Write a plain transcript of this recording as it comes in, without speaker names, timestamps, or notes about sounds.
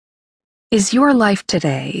Is your life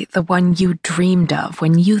today the one you dreamed of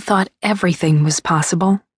when you thought everything was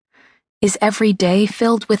possible? Is every day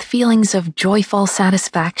filled with feelings of joyful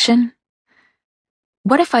satisfaction?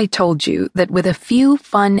 What if I told you that with a few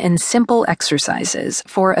fun and simple exercises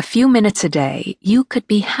for a few minutes a day, you could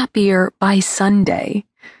be happier by Sunday?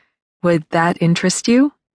 Would that interest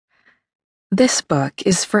you? This book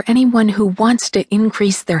is for anyone who wants to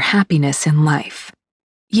increase their happiness in life.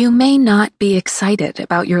 You may not be excited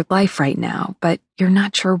about your life right now, but you're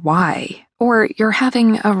not sure why, or you're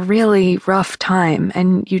having a really rough time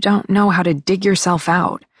and you don't know how to dig yourself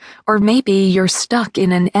out, or maybe you're stuck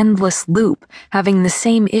in an endless loop, having the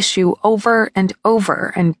same issue over and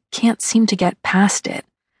over and can't seem to get past it.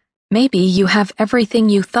 Maybe you have everything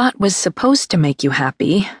you thought was supposed to make you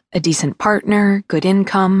happy, a decent partner, good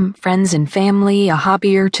income, friends and family, a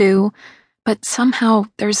hobby or two, but somehow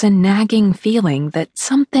there's a nagging feeling that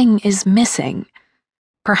something is missing.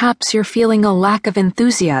 Perhaps you're feeling a lack of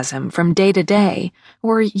enthusiasm from day to day,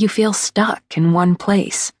 or you feel stuck in one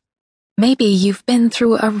place. Maybe you've been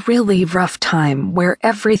through a really rough time where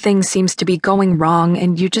everything seems to be going wrong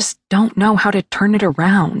and you just don't know how to turn it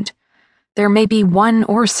around. There may be one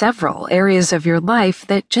or several areas of your life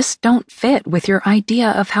that just don't fit with your idea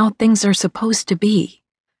of how things are supposed to be.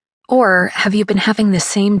 Or have you been having the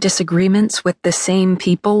same disagreements with the same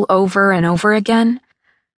people over and over again?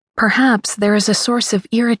 Perhaps there is a source of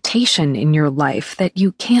irritation in your life that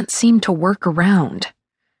you can't seem to work around.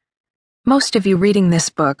 Most of you reading this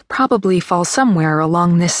book probably fall somewhere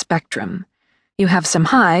along this spectrum. You have some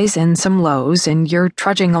highs and some lows, and you're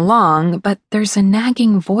trudging along, but there's a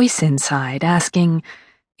nagging voice inside asking,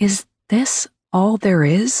 "Is this all there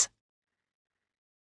is?"